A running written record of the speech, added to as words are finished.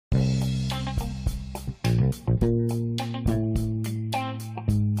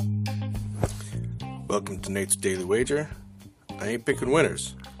Welcome to Nate's Daily Wager. I ain't picking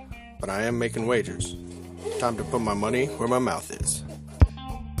winners, but I am making wagers. Time to put my money where my mouth is.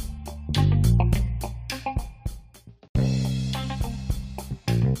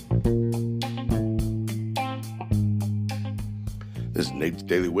 This is Nate's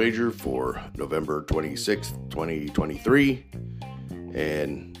Daily Wager for November 26th, 2023.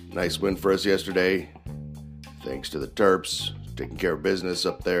 And nice win for us yesterday. Thanks to the Terps taking care of business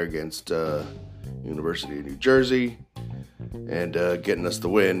up there against University of New Jersey and getting us the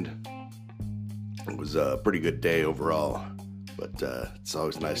win. It was a pretty good day overall, but it's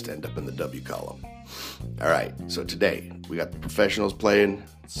always nice to end up in the W column. All right, so today we got the professionals playing.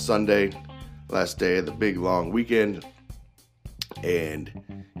 It's Sunday, last day of the big long weekend. And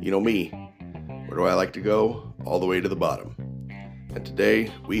you know me, where do I like to go? All the way to the bottom. And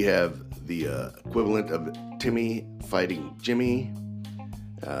today we have the equivalent of Timmy fighting Jimmy.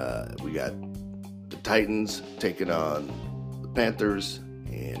 We got the Titans taking on the Panthers.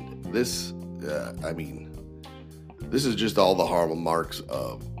 And this is just all the hallmarks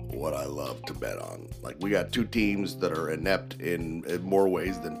of what I love to bet on. Like, we got two teams that are inept in more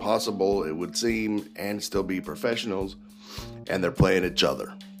ways than possible, it would seem, and still be professionals. And they're playing each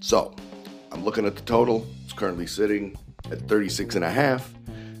other. So, I'm looking at the total. It's currently sitting at 36.5,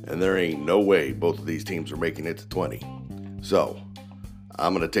 and there ain't no way both of these teams are making it to 20. So,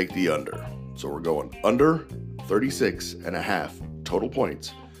 I'm going to take the under. So, we're going under 36.5 total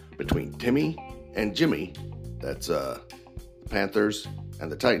points between Timmy and Jimmy. That's the Panthers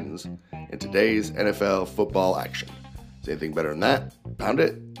and the Titans in today's NFL football action. Is anything better than that? Pound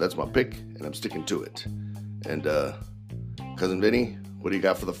it. That's my pick, and I'm sticking to it. And, Cousin Vinny, what do you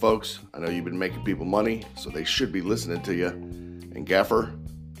got for the folks? I know you've been making people money, so they should be listening to you. And Gaffer,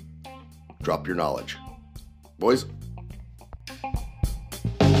 drop your knowledge. Boys.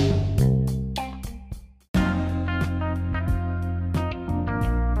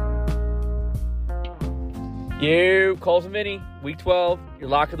 You, Cousin Vinny, week 12, your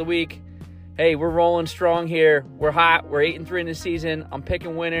lock of the week. Hey, we're rolling strong here. We're hot. We're 8-3 in the season. I'm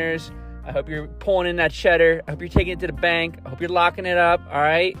picking winners. I hope you're pulling in that cheddar. I hope you're taking it to the bank. I hope you're locking it up, all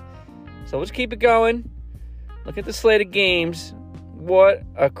right? So let's keep it going. Look at the slate of games. What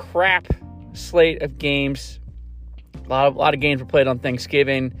a crap slate of games. A lot of games were played on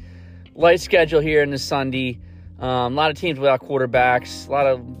Thanksgiving. Light schedule here in the Sunday. A lot of teams without quarterbacks. A lot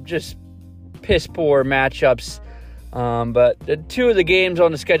of just piss-poor matchups. But the two of the games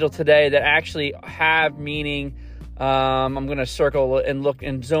on the schedule today that actually have meaning, I'm going to circle and look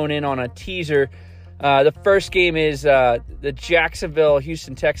and zone in on a teaser. The first game is the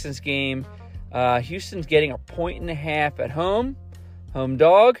Jacksonville-Houston Texans game. Houston's getting 1.5 at home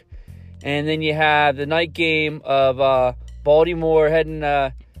dog. And then you have the night game of Baltimore heading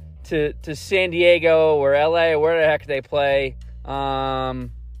to San Diego or LA or where the heck they play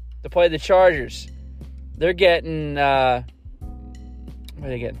to play the Chargers. They're getting, what are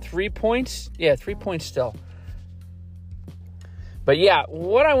they getting, 3 points? Yeah, 3 points still. But yeah,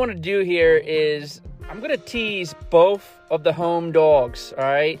 what I want to do here is I'm going to tease both of the home dogs, all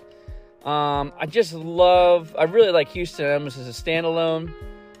right? I really like Houston almost as a standalone,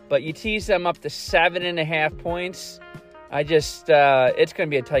 but you tease them up to 7.5 points. It's going to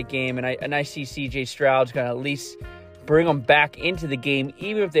be a tight game, and I see C.J. Stroud's going to at least bring them back into the game,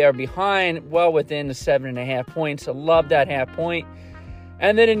 even if they are behind, well within the 7.5 points. I love that half point.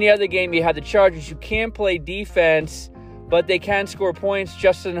 And then in the other game, you have the Chargers, who can play defense, but they can score points.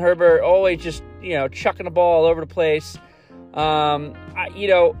 Justin Herbert always just, chucking the ball all over the place.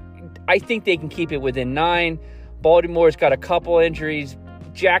 I think they can keep it within 9. Baltimore's got a couple injuries.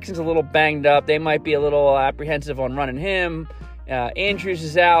 Jackson's a little banged up. They might be a little apprehensive on running him. Andrews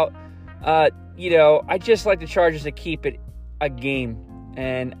is out. I just like the Chargers to keep it a game.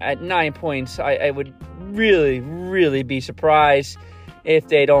 And at 9 points, I would really, really be surprised if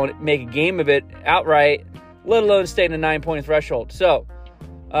they don't make a game of it outright, let alone stay in the 9-point threshold. So,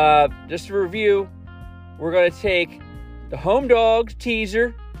 just to review, we're going to take the home dogs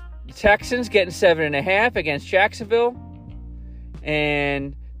teaser, the Texans getting 7.5 against Jacksonville,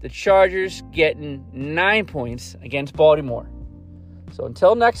 and the Chargers getting 9 points against Baltimore. So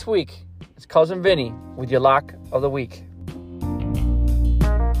until next week, it's Cousin Vinny with your lock of the week.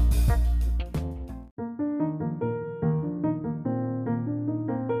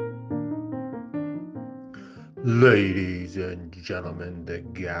 Ladies and gentlemen, the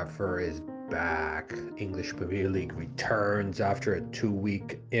Gaffer is back. English Premier League returns after a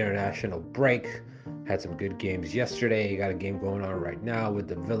 2-week international break. Had some good games yesterday. You got a game going on right now with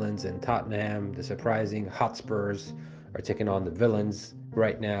the Villains and Tottenham. The surprising Hotspurs are taking on the Villains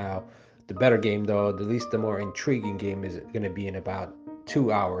right now. The better game, though, at least the more intriguing game, is going to be in about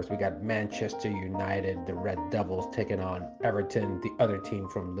 2 hours. We got Manchester United, the Red Devils, taking on Everton, the other team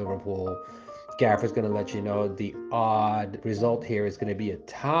from Liverpool. Gaffer's going to let you know the odd result here is going to be a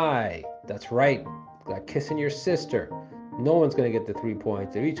tie. That's right, like kissing your sister. No one's going to get the 3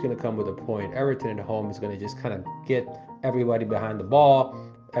 points. They're each going to come with a point. Everton at home is going to just kind of get everybody behind the ball.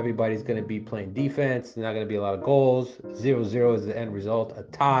 Everybody's going to be playing defense. There's not going to be a lot of goals. 0-0 is the end result, a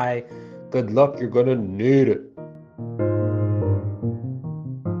tie. Good luck. You're going to need it.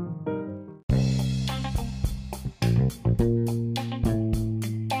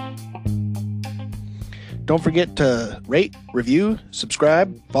 Don't forget to rate, review,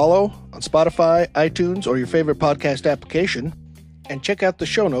 subscribe, follow on Spotify, iTunes, or your favorite podcast application, and check out the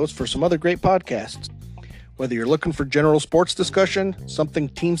show notes for some other great podcasts. Whether you're looking for general sports discussion, something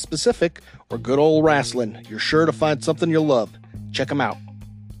team-specific, or good old wrestling, you're sure to find something you'll love. Check them out.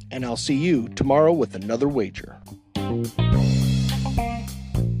 And I'll see you tomorrow with another wager.